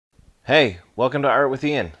Hey, welcome to Art with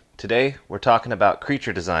Ian. Today we're talking about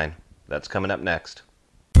creature design. That's coming up next.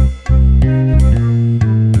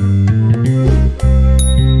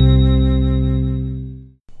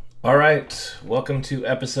 Alright, welcome to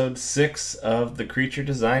episode 6 of the creature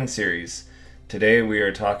design series. Today we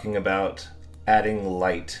are talking about adding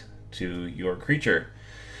light to your creature.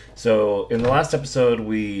 So in the last episode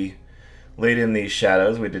we laid in these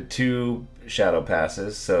shadows. We did 2 shadow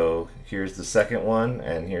passes. So here's the second one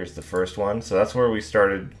and here's the first one. So that's where we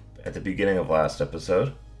started at the beginning of last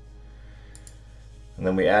episode. And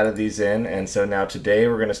then we added these in, and so now today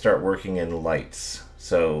we're going to start working in lights.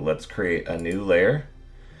 So let's create a new layer.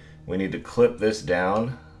 We need to clip this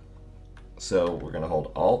down. So we're going to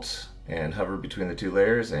hold Alt and hover between the 2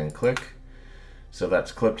 layers and click. So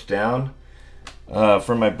that's clipped down.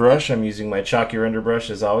 For my brush, I'm using my Chalky Render brush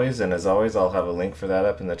as always, and as always I'll have a link for that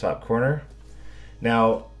up in the top corner.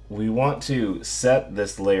 Now we want to set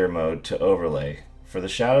this layer mode to overlay. For the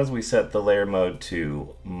shadows we set the layer mode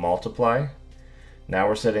to multiply. Now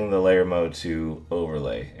we're setting the layer mode to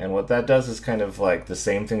overlay, and what that does is kind of like the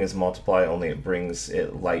same thing as multiply, only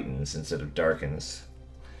it lightens instead of darkens.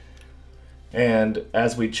 And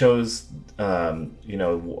as we chose, a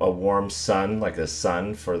warm sun, like a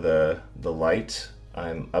sun for the light,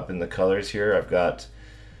 I'm up in the colors here. I've got,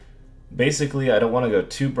 basically I don't want to go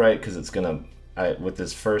too bright because it's gonna, with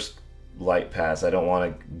this first light pass, I don't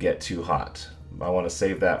want to get too hot. I want to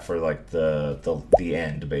save that for like the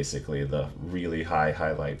end, basically, the really hot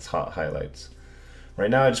highlights. Right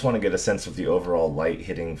now I just want to get a sense of the overall light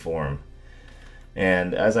hitting form.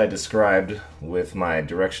 And as I described with my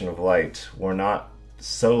direction of light, we're not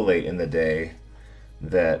so late in the day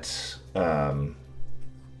that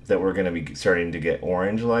that we're going to be starting to get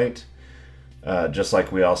orange light. Just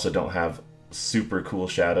like we also don't have super cool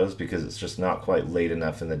shadows because it's just not quite late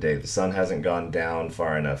enough in the day. The sun hasn't gone down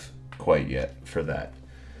far enough quite yet for that.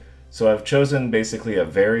 So I've chosen basically a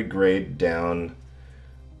very grayed down,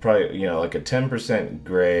 probably like a 10%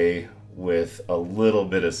 gray with a little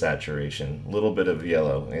bit of saturation, a little bit of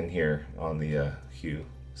yellow in here on the hue.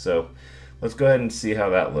 So let's go ahead and see how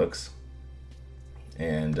that looks.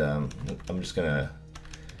 And I'm just gonna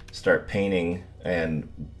start painting and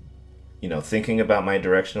thinking about my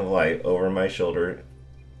direction of light over my shoulder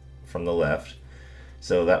from the left,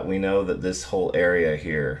 so that we know that this whole area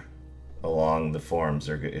here along the forms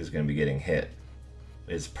is going to be getting hit.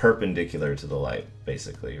 It's perpendicular to the light,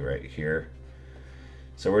 basically, right here.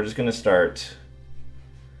 So we're just going to start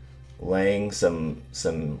laying some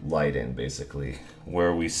light in, basically,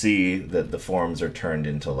 where we see that the forms are turned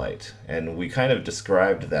into light. And we kind of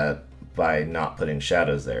described that by not putting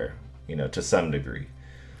shadows there, to some degree.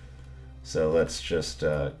 So let's just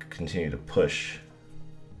continue to push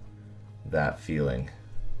that feeling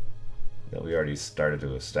that we already started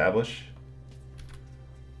to establish.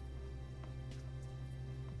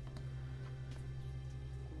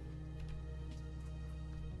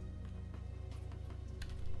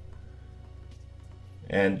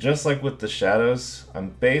 And just like with the shadows, I'm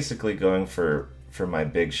basically going for my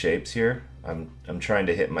big shapes here. I'm trying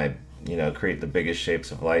to hit my, create the biggest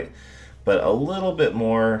shapes of light, but a little bit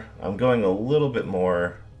more, I'm going a little bit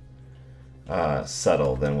more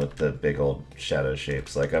subtle than with the big old shadow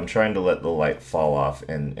shapes. Like I'm trying to let the light fall off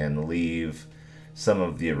and leave some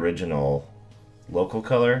of the original local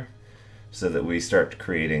color so that we start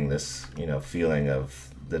creating this, feeling of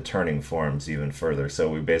the turning forms even further. So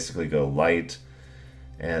we basically go light,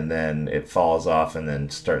 and then it falls off and then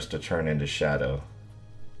starts to turn into shadow.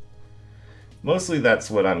 Mostly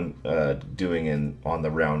that's what I'm doing on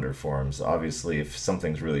the rounder forms. Obviously if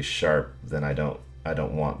something's really sharp, then I don't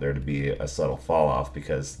want there to be a subtle fall off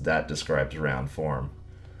because that describes round form.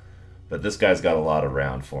 But this guy's got a lot of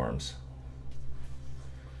round forms.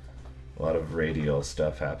 A lot of radial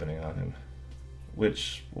stuff happening on him,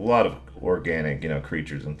 which a lot of organic,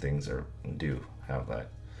 creatures and things do have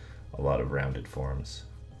that. A lot of rounded forms.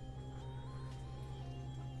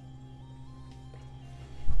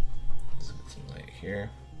 Let's get some light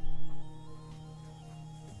here.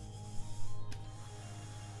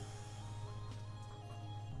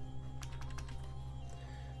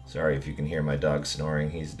 Sorry if you can hear my dog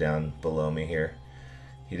snoring. He's down below me here.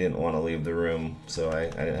 He didn't want to leave the room, so I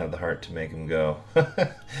didn't have the heart to make him go.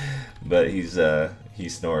 But he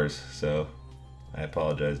snores, so I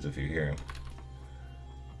apologize if you hear him.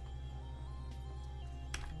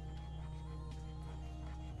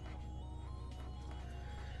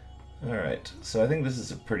 Alright, so I think this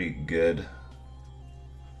is a pretty good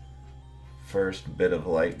first bit of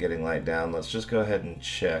light, getting light down. Let's just go ahead and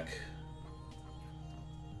check.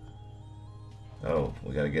 Oh,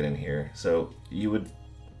 we gotta get in here. So you would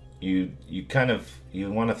you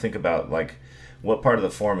want to think about like what part of the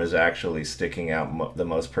form is actually sticking out the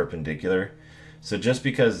most perpendicular. So just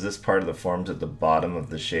because this part of the form's at the bottom of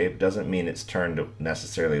the shape doesn't mean it's turned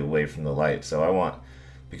necessarily away from the light. So I want,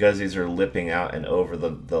 because these are lipping out and over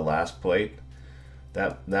the last plate,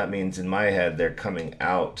 that means in my head they're coming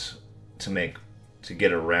out to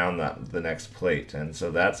get around the next plate, and so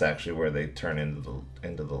that's actually where they turn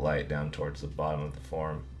into the light, down towards the bottom of the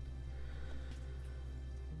form.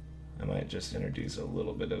 I might just introduce a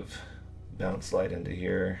little bit of bounce light into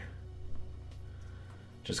here.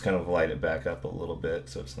 Just kind of light it back up a little bit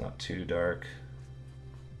so it's not too dark.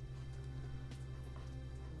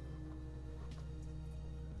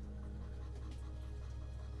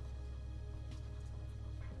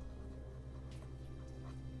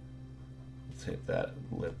 Let's hit that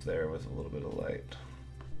lip there with a little bit of light.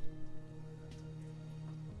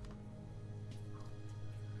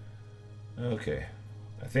 Okay,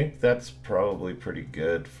 I think that's probably pretty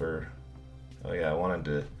good for, oh yeah,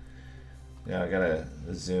 I gotta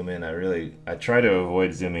zoom in. I try to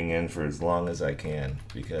avoid zooming in for as long as I can,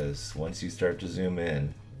 because once you start to zoom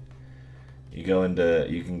in, you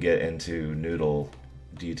can get into noodle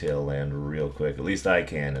detail land real quick. At least I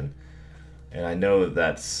can, and I know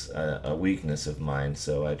that's a weakness of mine,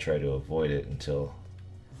 so I try to avoid it until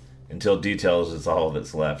details is all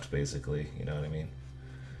that's left, basically. You know what I mean?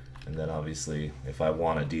 And then obviously, if I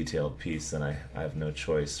want a detailed piece, then I have no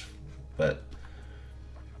choice. But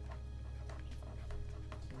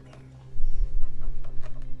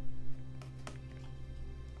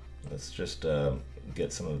let's just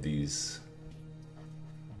get some of these.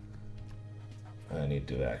 I need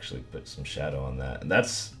to actually put some shadow on that. And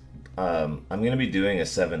that's, I'm going to be doing a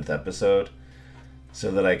 7th episode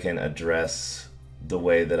so that I can address the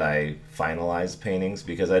way that I finalize paintings,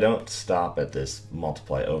 because I don't stop at this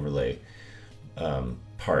multiply overlay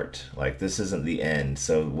part. Like, this isn't the end.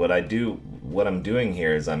 So what I'm doing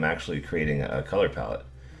here is I'm actually creating a color palette.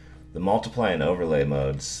 The multiply and overlay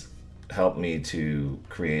modes help me to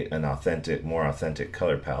create an more authentic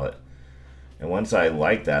color palette. And once I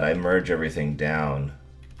like that, I merge everything down,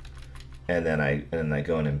 and then I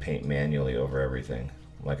go in and paint manually over everything.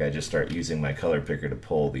 Like, I just start using my color picker to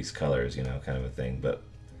pull these colors, you know, kind of a thing. But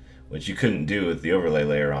which you couldn't do with the overlay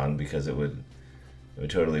layer on, because it would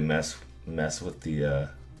totally mess with the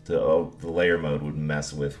layer mode would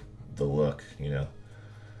mess with the look, you know.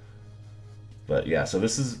 But yeah, so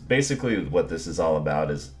this is basically what this is all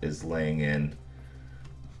about, is laying in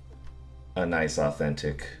a nice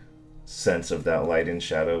authentic sense of that light and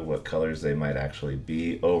shadow, what colors they might actually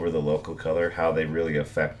be over the local color, how they really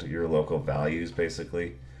affect your local values,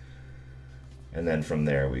 basically. And then from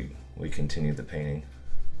there we continue the painting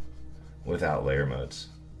without layer modes,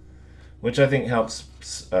 which I think helps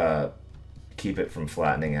keep it from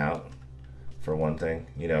flattening out, for one thing.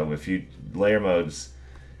 You know, if layer modes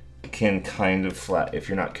can kind of if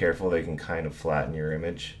you're not careful, they can kind of flatten your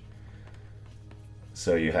image.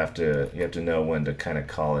 So you have to know when to kind of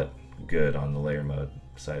call it good on the layer mode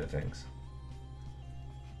side of things.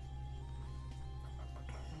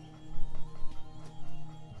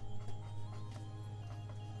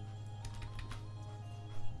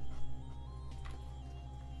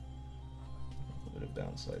 A bit of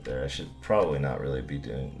bounce light there. I should probably not really be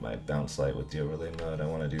doing my bounce light with the overlay mode. I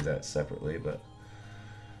want to do that separately, but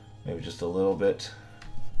maybe just a little bit.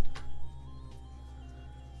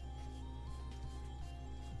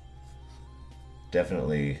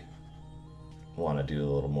 Definitely want to do a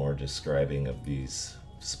little more describing of these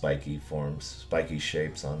spiky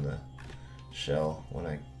shapes on the shell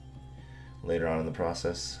later on in the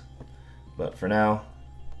process. But for now,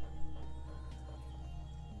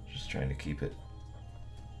 just trying to keep it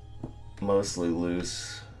mostly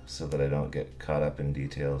loose so that I don't get caught up in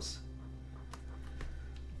details.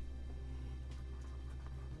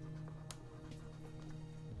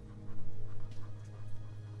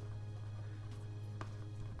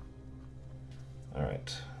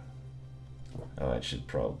 Alright. Oh, I should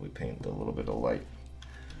probably paint a little bit of light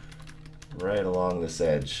right along this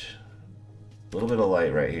edge. A little bit of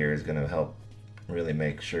light right here is going to help really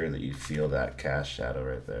make sure that you feel that cast shadow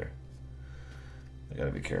right there. I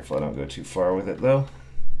gotta be careful I don't go too far with it, though.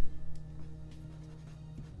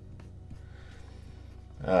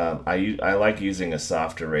 I like using a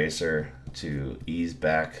soft eraser to ease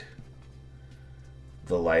back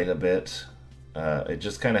the light a bit. It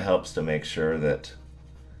just kind of helps to make sure that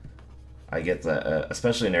I get the,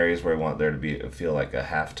 especially in areas where I want there to feel like a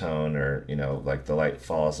half tone, or, you know, like the light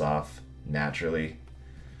falls off naturally.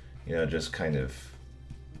 You know, just kind of,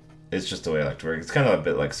 it's just the way I like to work. It's kind of a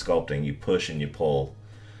bit like sculpting. You push and you pull,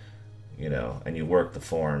 you know, and you work the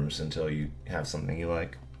forms until you have something you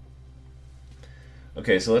like.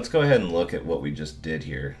 Okay, so let's go ahead and look at what we just did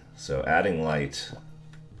here. So adding light.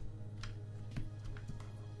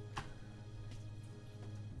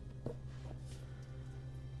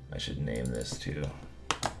 I should name this too.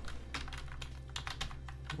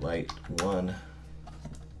 Light 1.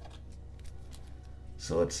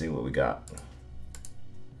 So let's see what we got.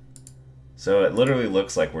 So it literally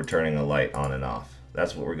looks like we're turning a light on and off.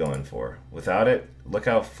 That's what we're going for. Without it, look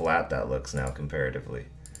how flat that looks now comparatively.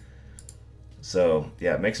 So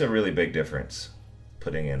yeah, it makes a really big difference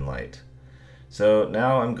putting in light. So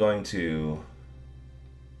now I'm going to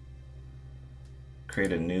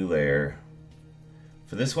create a new layer.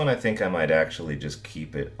 For this one, I think I might actually just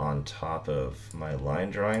keep it on top of my line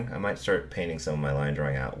drawing. I might start painting some of my line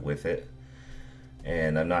drawing out with it.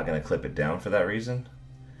 And I'm not going to clip it down for that reason.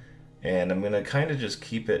 And I'm going to kind of just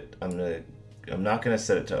keep it, I'm not going to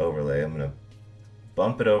set it to overlay. I'm going to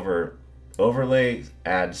bump it over. Overlay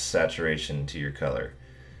adds saturation to your color.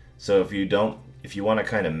 So if you want to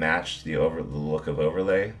kind of match the look of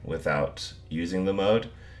overlay without using the mode,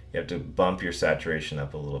 you have to bump your saturation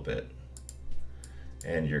up a little bit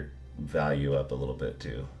and your value up a little bit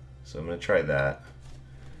too. So I'm going to try that.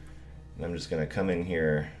 And I'm just going to come in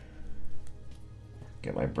here,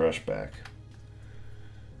 get my brush back.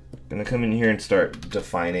 I'm going to come in here and start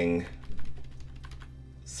defining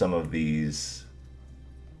some of these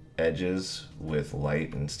edges with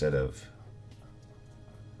light instead of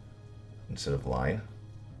line,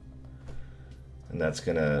 and that's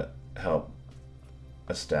gonna help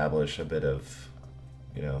establish a bit of,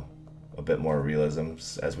 you know, a bit more realism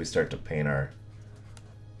as we start to paint our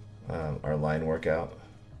line work out.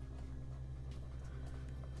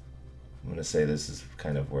 I'm gonna say this is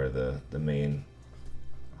kind of where the main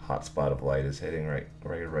hot spot of light is hitting, right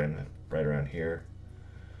around here.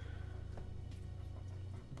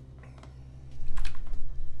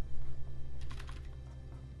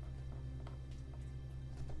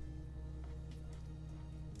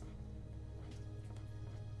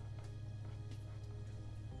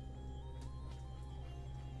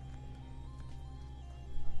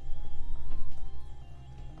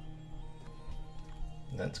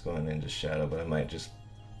 That's going into shadow, but I might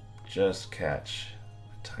just catch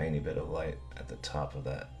a tiny bit of light at the top of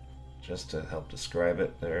that, just to help describe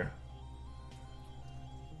it there.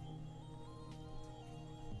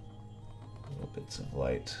 Little bits of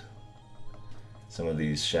light. Some of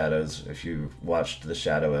these shadows, if you watched the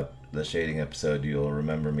shading episode, you'll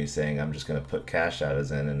remember me saying I'm just going to put cast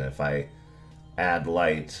shadows in, and if I add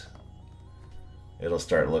light, it'll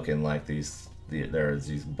start looking like there's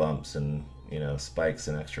these bumps and, you know, spikes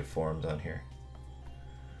and extra forms on here.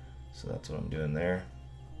 So that's what I'm doing there.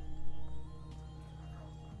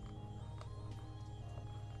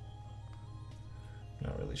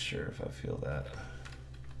 Not really sure if I feel that.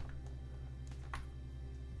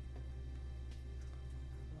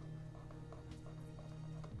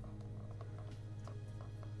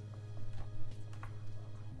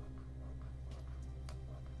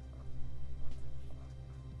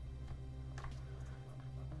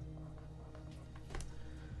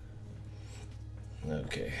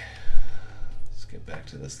 Okay, let's get back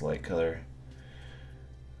to this light color.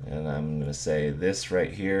 And I'm going to say this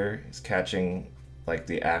right here is catching like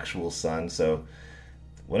the actual sun. So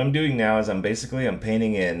what I'm doing now is I'm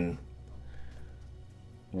painting in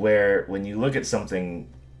where when you look at something,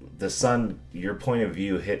 the sun, your point of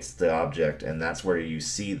view hits the object, and that's where you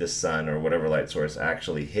see the sun or whatever light source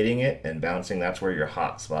actually hitting it and bouncing. That's where your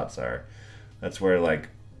hot spots are. That's where like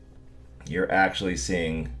you're actually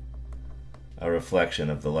seeing a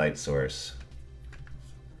reflection of the light source.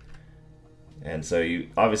 And so you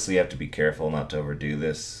obviously have to be careful not to overdo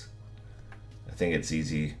this. I think it's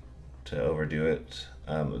easy to overdo it.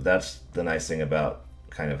 That's the nice thing about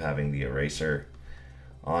kind of having the eraser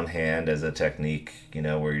on hand as a technique, you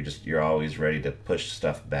know, where you're always ready to push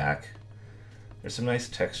stuff back. There's some nice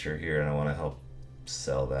texture here, and I want to help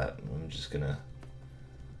sell that. I'm just gonna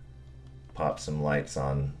pop some lights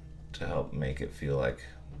on to help make it feel like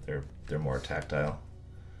they're more tactile.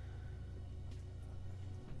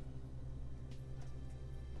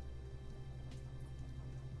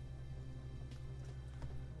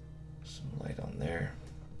 Some light on there.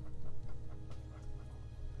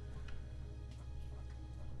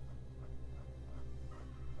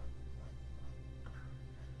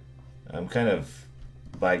 I'm kind of,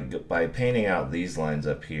 by painting out these lines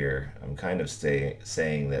up here, I'm kind of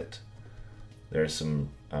saying that there's some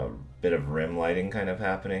bit of rim lighting kind of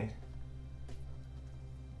happening.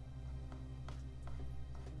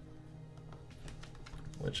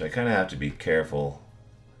 Which I kind of have to be careful,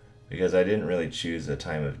 because I didn't really choose a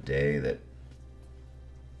time of day that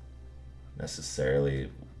necessarily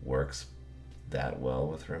works that well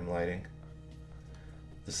with room lighting.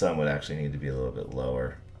 The sun would actually need to be a little bit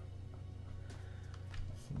lower,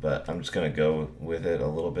 but I'm just going to go with it a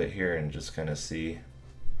little bit here and just kind of see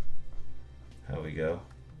how we go.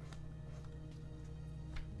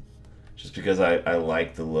 Just because I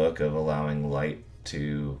like the look of allowing light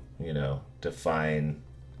to, you know, define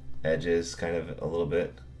edges kind of a little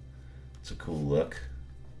bit. It's a cool look.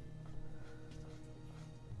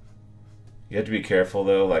 You have to be careful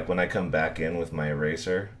though, like when I come back in with my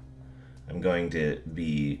eraser, I'm going to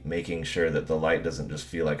be making sure that the light doesn't just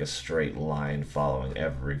feel like a straight line following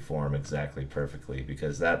every form exactly perfectly,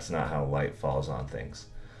 because that's not how light falls on things.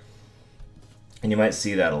 And you might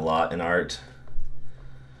see that a lot in art,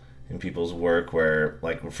 in people's work, where,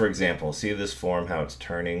 like, for example, see this form, how it's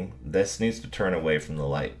turning? This needs to turn away from the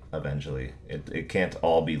light eventually. It can't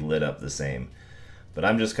all be lit up the same. But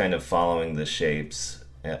I'm just kind of following the shapes,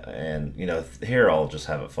 and you know, here I'll just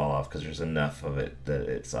have it fall off because there's enough of it that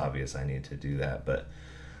it's obvious I need to do that. But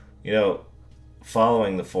you know,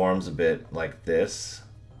 following the forms a bit like this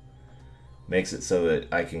makes it so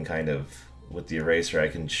that I can kind of, with the eraser, I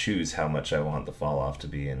can choose how much I want the fall off to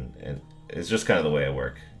be, and it's just kind of the way I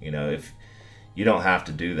work. You know, if you don't have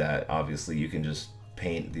to do that, obviously you can just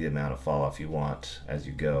paint the amount of fall off you want as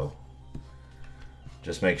you go.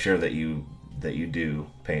 Just make sure that you do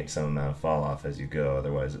paint some amount of fall off as you go,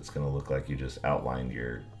 otherwise it's going to look like you just outlined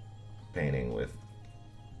your painting with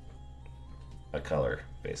a color,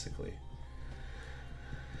 basically.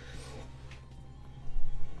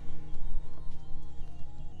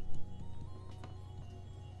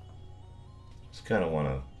 Just kind of want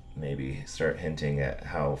to maybe start hinting at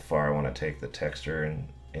how far I want to take the texture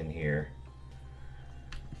in here.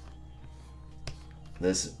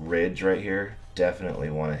 This ridge right here, definitely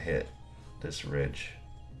want to hit this ridge.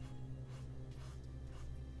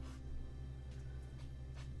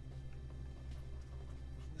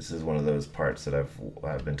 This is one of those parts that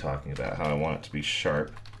I've been talking about, how I want it to be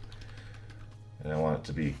sharp, and I want it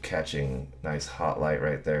to be catching nice hot light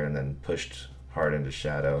right there and then pushed hard into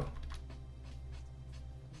shadow.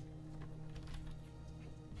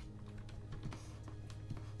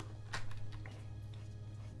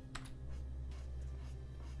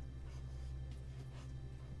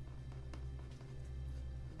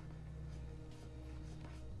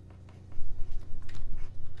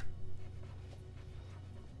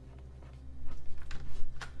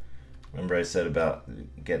 Remember I said about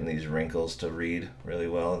getting these wrinkles to read really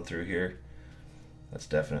well and through here? That's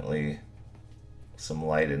definitely, some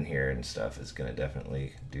light in here and stuff is going to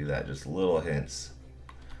definitely do that. Just little hints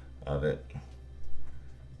of it.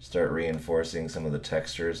 Start reinforcing some of the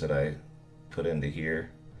textures that I put into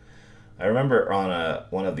here. I remember on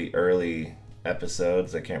one of the early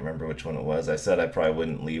episodes, I can't remember which one it was, I said I probably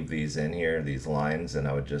wouldn't leave these in here, these lines, and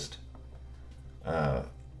I would just,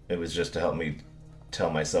 it was just to help me tell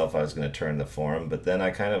myself I was going to turn the form, but then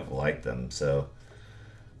I kind of liked them, so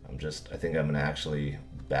I think I'm going to actually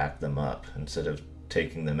back them up. Instead of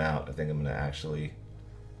taking them out, I think I'm going to actually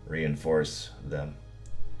reinforce them,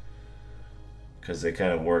 because they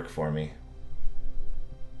kind of work for me.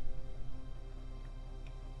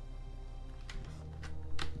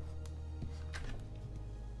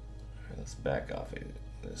 Alright, let's back off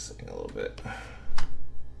this thing a little bit.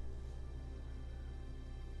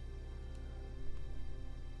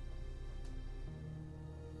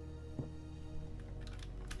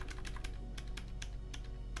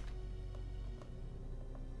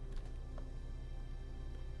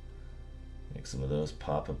 Make some of those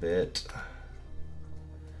pop a bit.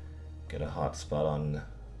 Get a hot spot on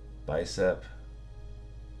bicep.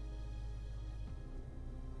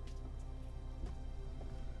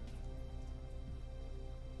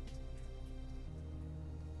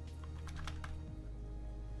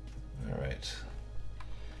 All right.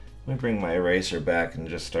 Let me bring my eraser back and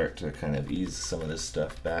just start to kind of ease some of this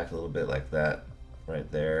stuff back a little bit, like that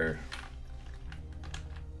right there.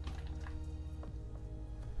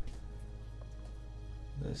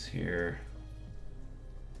 This here.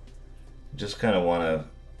 Just kind of want to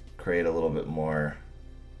create a little bit more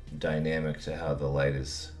dynamic to how the light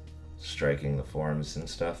is striking the forms and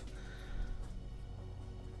stuff.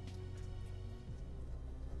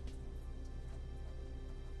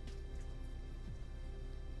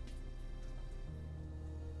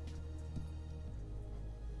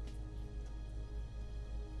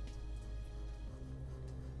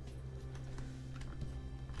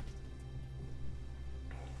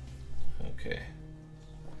 Okay.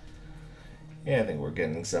 Yeah, I think we're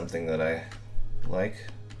getting something that I like.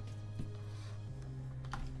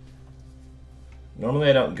 Normally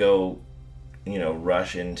I don't go,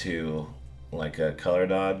 rush into like a color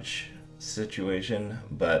dodge situation,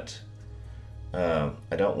 but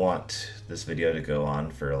I don't want this video to go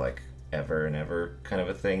on for like ever and ever kind of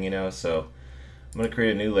a thing, so I'm going to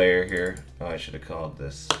create a new layer here. Oh, I should have called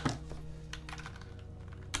this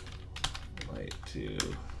light 2.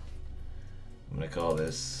 I'm going to call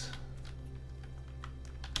this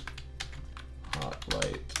hot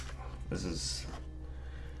light. This is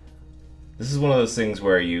one of those things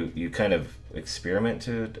where you kind of experiment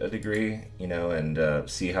to a degree, and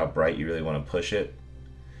see how bright you really want to push it.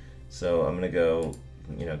 So I'm going to go,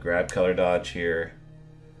 grab color dodge here,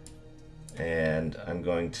 and I'm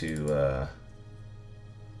going to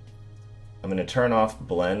turn off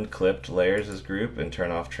blend clipped layers as group and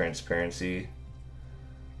turn off transparency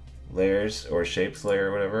layers or shapes layer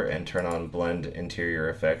or whatever, and turn on blend interior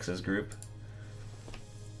effects as group.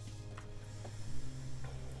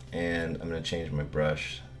 And I'm going to change my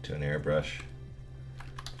brush to an airbrush,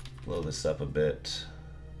 blow this up a bit.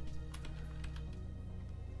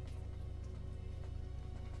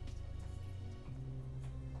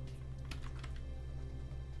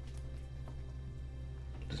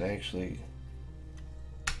 Did I actually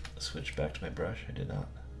switch back to my brush? I did not.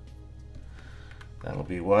 That'll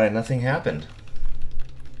be why nothing happened.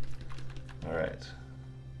 Alright.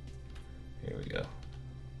 Here we go.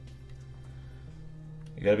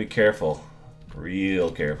 You gotta be careful,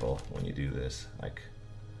 real careful when you do this. Like,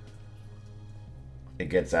 it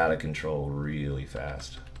gets out of control really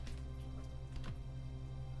fast.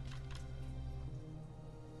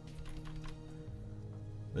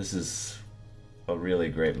 This is a really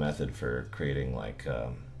great method for creating like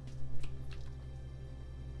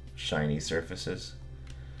shiny surfaces.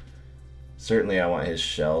 Certainly I want his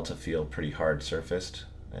shell to feel pretty hard surfaced,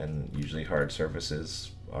 and usually hard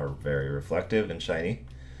surfaces are very reflective and shiny.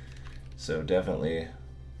 So definitely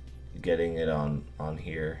getting it on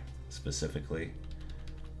here specifically.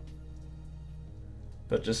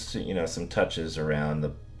 But just, some touches around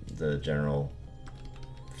the general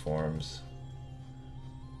forms.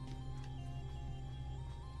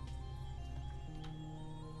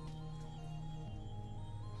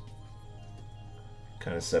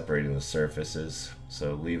 Kind of separating the surfaces,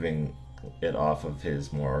 so leaving it off of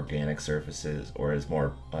his more organic surfaces or his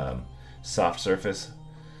more soft surface,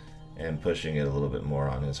 and pushing it a little bit more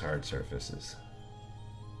on his hard surfaces.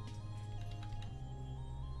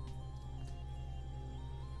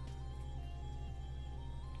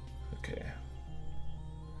 Okay,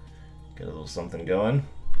 get a little something going.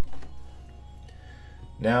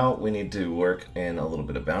 Now we need to work in a little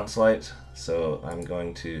bit of bounce light, so I'm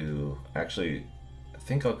going to actually, I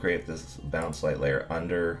think I'll create this bounce light layer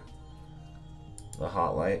under the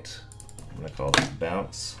hot light. I'm going to call this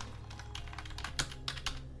bounce.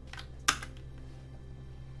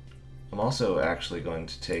 I'm also actually going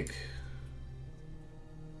to take,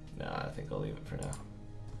 I think I'll leave it for now.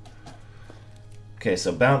 Okay,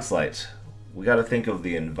 so bounce light. We got to think of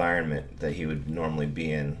the environment that he would normally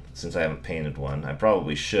be in. Since I haven't painted one, I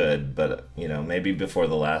probably should, but maybe before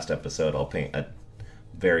the last episode I'll paint a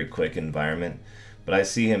very quick environment. But I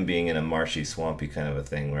see him being in a marshy, swampy kind of a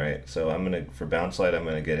thing, right? So for bounce light, I'm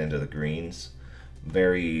gonna get into the greens,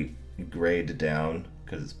 very grayed down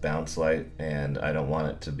because it's bounce light, and I don't want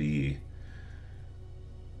it to be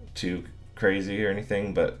too crazy or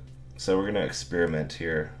anything. But so we're gonna experiment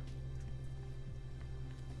here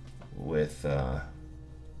with. I'm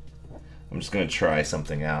just gonna try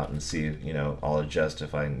something out and see. I'll adjust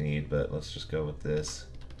if I need, but let's just go with this.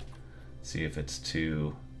 See if it's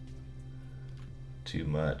too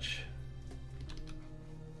much.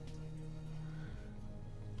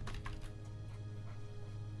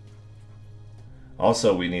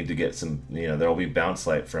 Also, we need to get some, there'll be bounce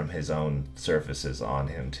light from his own surfaces on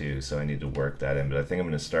him too, so I need to work that in. But I think I'm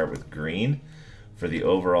going to start with green for the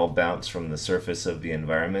overall bounce from the surface of the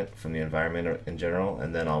environment, from the environment in general,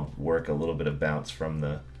 and then I'll work a little bit of bounce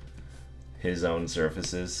from his own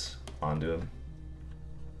surfaces onto him.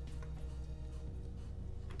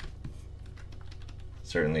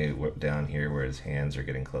 Certainly down here where his hands are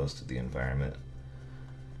getting close to the environment,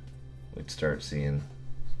 we'd start seeing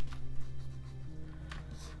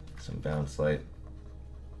some bounce light.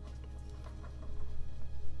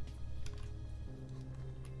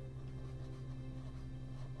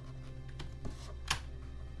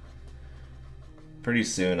 Pretty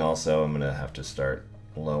soon also I'm gonna have to start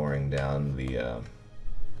lowering down the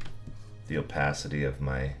opacity of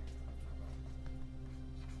my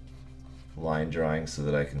line drawing so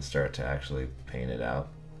that I can start to actually paint it out.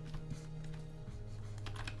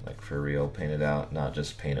 like for real, paint it out, not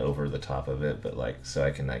just paint over the top of it, but like so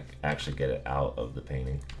I can like actually get it out of the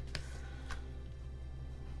painting.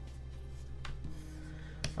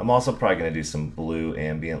 I'm also probably going to do some blue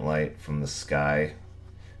ambient light from the sky,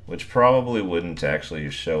 which probably wouldn't actually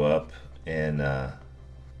show up in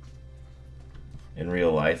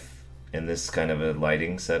real life in this kind of a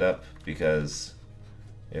lighting setup because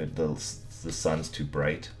the sun's too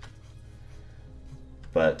bright.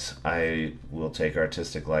 But I will take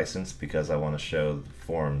artistic license because I want to show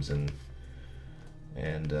forms and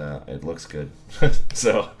it looks good.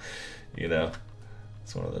 So, you know,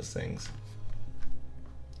 it's one of those things.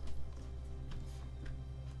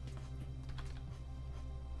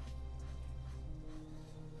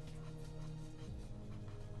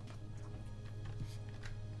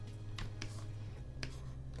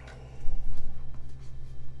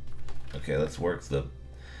 Okay, let's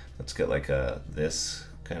get like this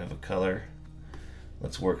kind of a color.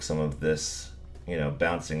 Let's work some of this, you know,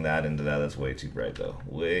 bouncing that into that. That's way too bright though,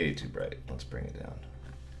 way too bright. Let's bring it down.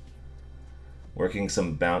 Working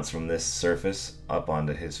some bounce from this surface up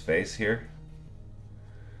onto his face here.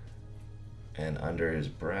 And under his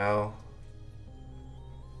brow,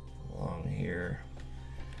 along here.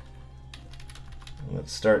 And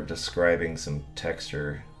let's start describing some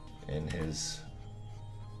texture in his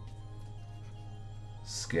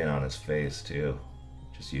skin on his face too,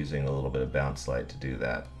 just using a little bit of bounce light to do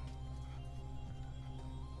that.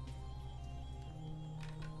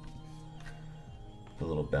 Put a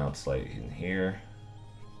little bounce light in here,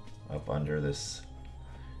 up under this.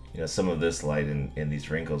 You know, some of this light in these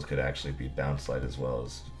wrinkles could actually be bounce light as well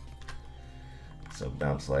as. So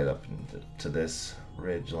bounce light up to this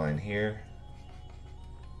ridge line here.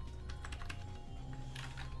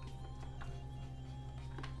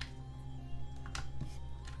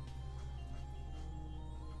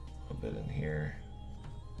 Bit in here.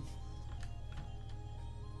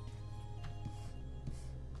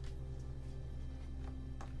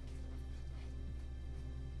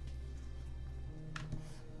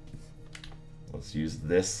 Let's use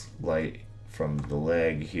this light from the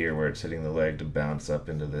leg here where it's hitting the leg to bounce up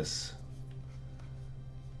into this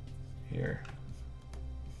here.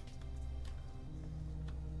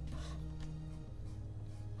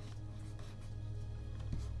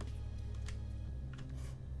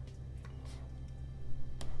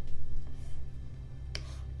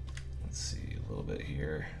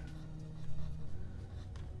 Here.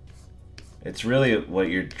 It's really what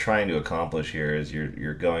you're trying to accomplish here is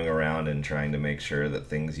you're going around and trying to make sure that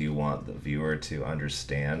things you want the viewer to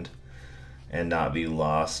understand and not be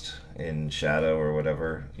lost in shadow or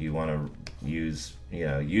whatever. You want to use, you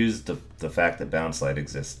know, use the fact that bounce light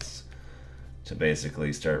exists to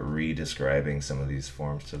basically start re-describing some of these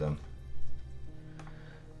forms to them.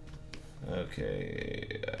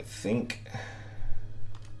 Okay, I think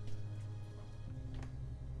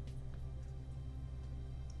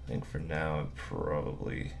for now I'm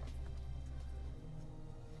probably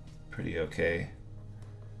pretty okay.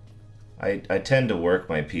 I tend to work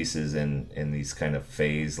my pieces in these kind of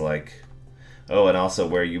phase like. Oh, and also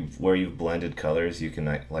where you've blended colors, you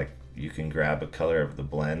can grab a color of the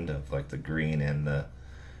blend of like the green and the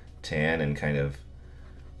tan and kind of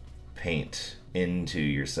paint into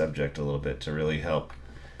your subject a little bit to really help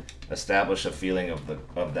establish a feeling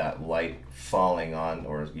of that light falling on,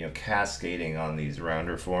 or you know, cascading on these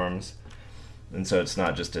rounder forms. And so it's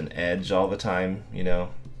not just an edge all the time, you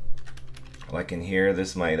know. Like in here,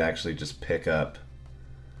 this might actually just pick up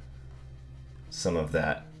some of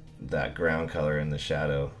that ground color in the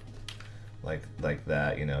shadow, like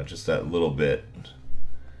that, you know, just that little bit.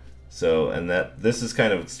 So, and this is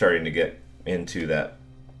kind of starting to get into that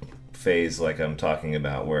phase like I'm talking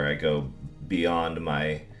about, where I go beyond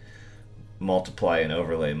my multiply and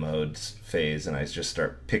overlay modes phase and I just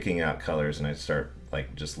start picking out colors and I start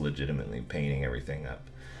like just legitimately painting everything up.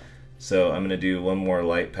 So I'm going to do one more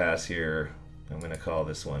light pass here. I'm going to call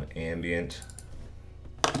this one ambient.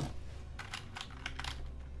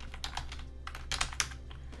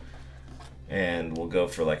 And we'll go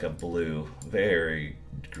for like a blue, very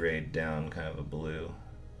grayed down kind of a blue,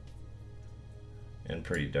 and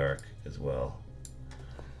pretty dark as well.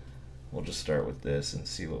 We'll just start with this and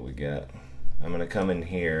see what we get. I'm going to come in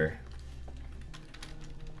here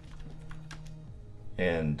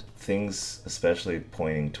and things, especially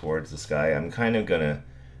pointing towards the sky, I'm kind of going to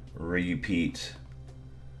repeat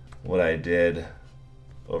what I did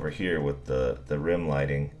over here with the rim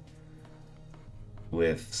lighting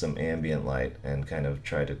with some ambient light and kind of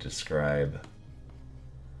try to describe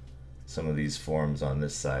some of these forms on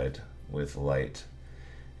this side with light.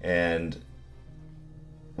 And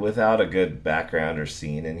without a good background or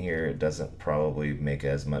scene in here, it doesn't probably make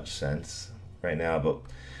as much sense right now. But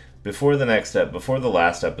before the next step, before the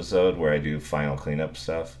last episode where I do final cleanup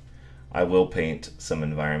stuff, I will paint some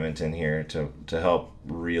environment in here to help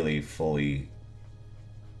really fully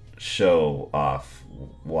show off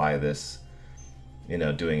why this,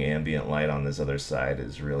 doing ambient light on this other side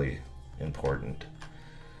is really important.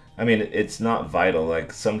 I mean, it's not vital.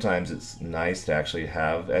 Like, sometimes it's nice to actually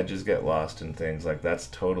have edges get lost and things. Like, that's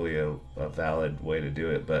totally a valid way to do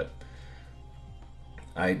it. But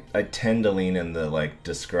I tend to lean in the, like,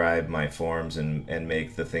 describe my forms and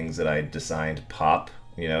make the things that I designed pop.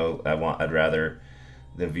 I'd rather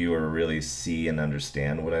the viewer really see and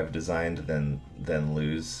understand what I've designed than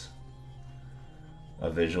lose a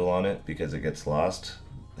visual on it because it gets lost.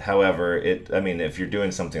 However, if you're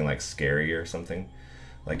doing something like scary or something,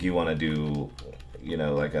 like you want to do,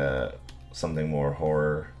 like something more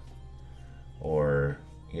horror, or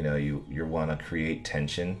you want to create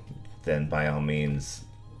tension, then by all means,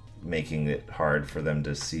 making it hard for them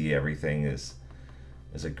to see everything is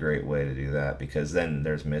a great way to do that, because then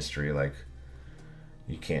there's mystery. Like,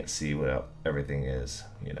 you can't see what everything is.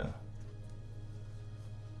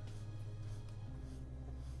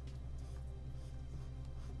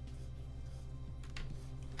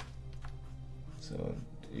 So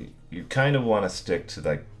you kind of want to stick to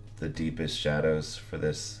like the deepest shadows for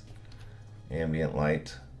this ambient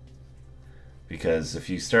light, because if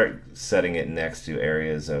you start setting it next to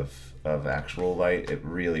areas of actual light, it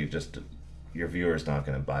really just, your viewer's not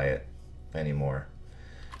going to buy it anymore,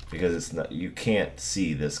 because it's not, you can't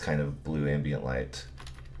see this kind of blue ambient light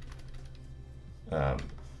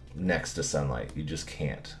next to sunlight. You just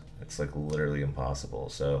can't. It's like literally impossible.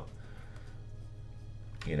 So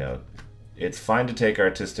it's fine to take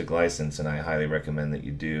artistic license, and I highly recommend that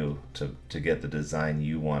you do to get the design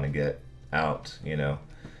you want to get out,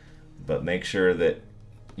 but make sure that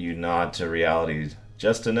you nod to reality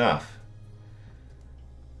just enough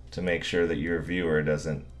to make sure that your viewer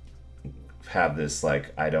doesn't have this,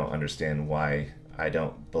 like, I don't understand why, I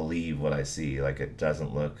don't believe what I see, like it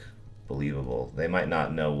doesn't look believable. They might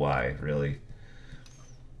not know why, really,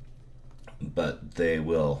 but they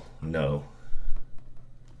will know.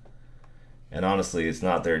 And honestly, it's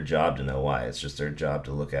not their job to know why. It's just their job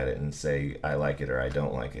to look at it and say, I like it or I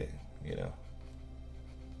don't like it,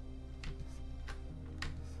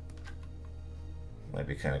 Might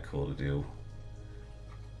be kind of cool to do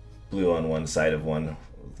blue on one side of one,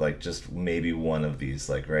 like just maybe one of these,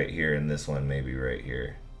 like right here, and this one maybe right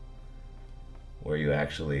here, where you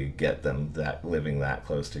actually get them living that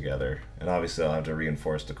close together. And obviously I'll have to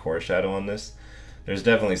reinforce the core shadow on this. There's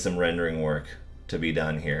definitely some rendering work to be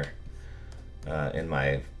done here. In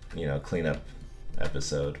my cleanup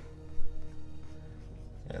episode,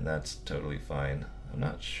 and that's totally fine. I'm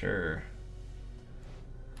not sure,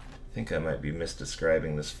 I think I might be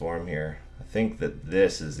misdescribing this form here. I think that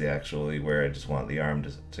this is actually where I just want the arm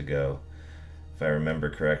to go, if I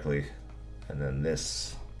remember correctly, and then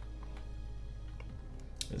this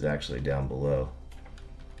is actually down below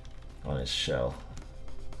on his shell.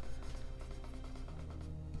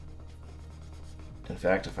 In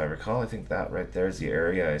fact, if I recall, I think that right there is the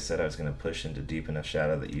area I said I was going to push into deep enough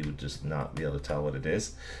shadow that you would just not be able to tell what it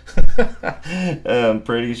is. I'm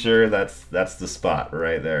pretty sure that's the spot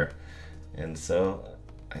right there. And so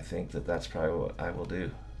I think that that's probably what I will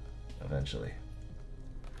do eventually.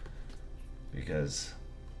 Because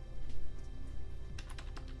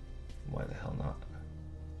why the hell not?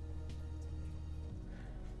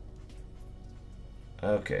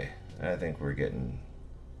 Okay, I think we're getting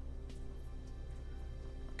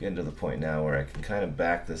to the point now where I can kind of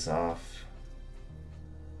back this off.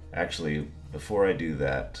 Actually, before I do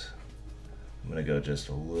that, I'm going to go just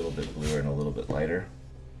a little bit bluer and a little bit lighter,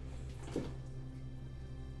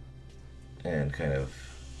 and kind of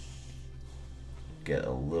get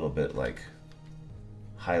a little bit like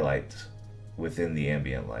highlight within the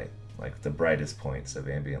ambient light, like the brightest points of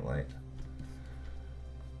ambient light.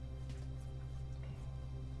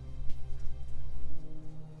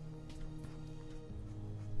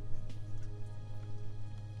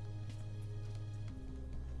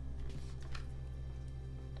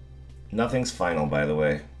 Nothing's final, by the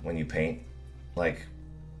way, when you paint. Like,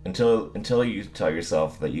 until you tell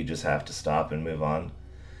yourself that you just have to stop and move on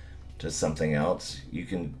to something else, you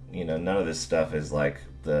can, none of this stuff is like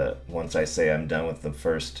once I say I'm done with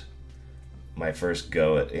my first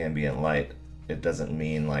go at ambient light, it doesn't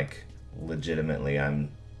mean like legitimately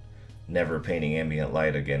I'm never painting ambient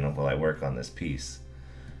light again while I work on this piece.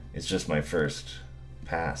 It's just my first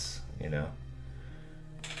pass,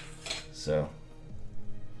 So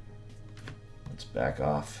Let's back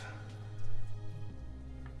off.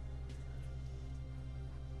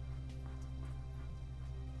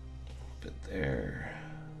 Bit there.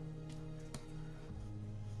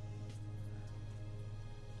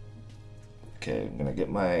 Okay, I'm gonna get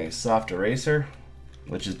my soft eraser,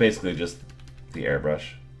 which is basically just the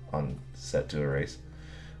airbrush on set to erase.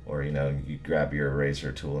 Or, you know, you grab your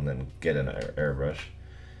eraser tool and then get an airbrush.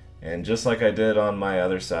 And just like I did on my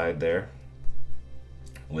other side there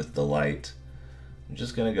with the light, I'm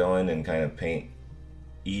just gonna go in and kind of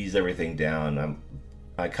ease everything down.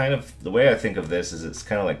 The way I think of this is it's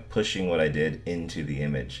kind of like pushing what I did into the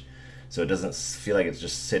image. So it doesn't feel like it's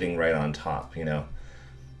just sitting right on top, you know.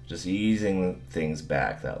 Just easing things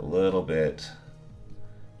back that little bit,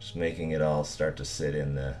 just making it all start to sit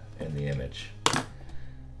in the image.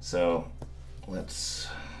 So let's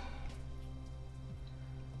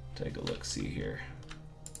take a look-see here.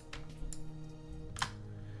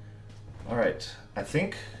 All right, I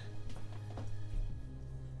think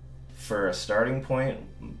for a starting point,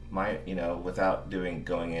 without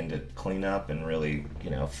going into cleanup and really,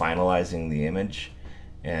 finalizing the image,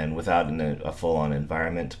 and without a full-on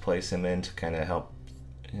environment to place him in to kind of help,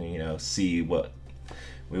 see what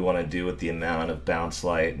we want to do with the amount of bounce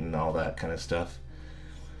light and all that kind of stuff.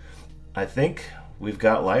 I think we've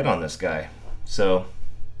got light on this guy. So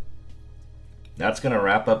that's going to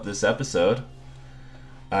wrap up this episode.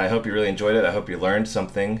 I hope you really enjoyed it. I hope you learned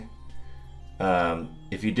something.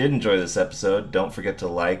 If you did enjoy this episode, don't forget to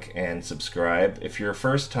like and subscribe. If you're a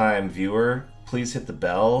first-time viewer, please hit the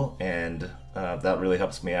bell, and that really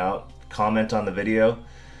helps me out. Comment on the video.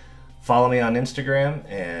 Follow me on Instagram,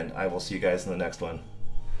 and I will see you guys in the next one.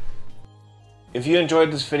 If you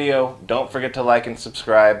enjoyed this video, don't forget to like and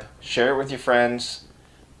subscribe. Share it with your friends.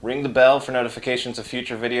 Ring the bell for notifications of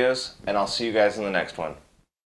future videos, and I'll see you guys in the next one.